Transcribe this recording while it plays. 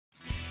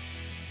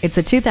It's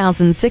a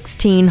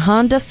 2016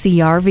 Honda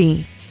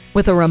CR-V.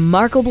 With a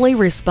remarkably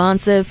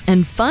responsive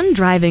and fun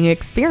driving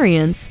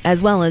experience,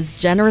 as well as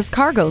generous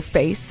cargo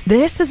space,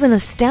 this is an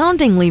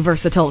astoundingly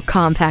versatile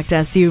compact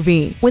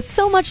SUV. With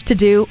so much to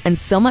do and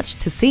so much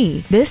to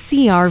see, this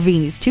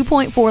CR-V's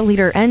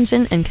 2.4-liter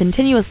engine and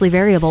continuously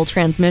variable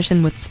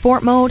transmission with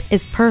Sport Mode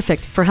is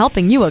perfect for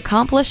helping you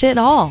accomplish it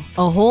all.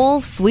 A whole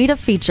suite of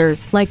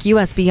features like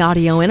USB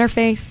audio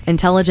interface,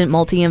 intelligent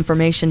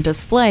multi-information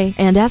display,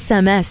 and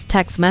SMS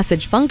text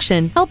message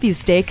function help you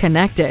stay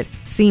connected.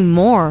 See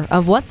more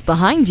of what's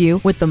behind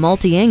you with the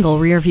multi-angle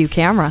rear-view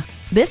camera.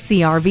 This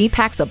CR-V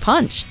packs a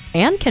punch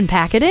and can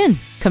pack it in.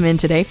 Come in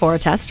today for a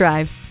test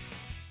drive.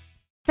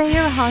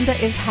 Thayer Honda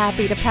is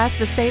happy to pass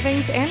the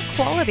savings and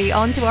quality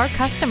on to our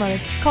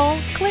customers.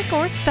 Call, click,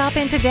 or stop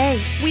in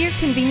today. We're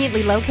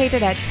conveniently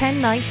located at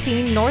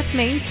 1019 North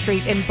Main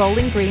Street in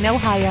Bowling Green,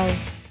 Ohio.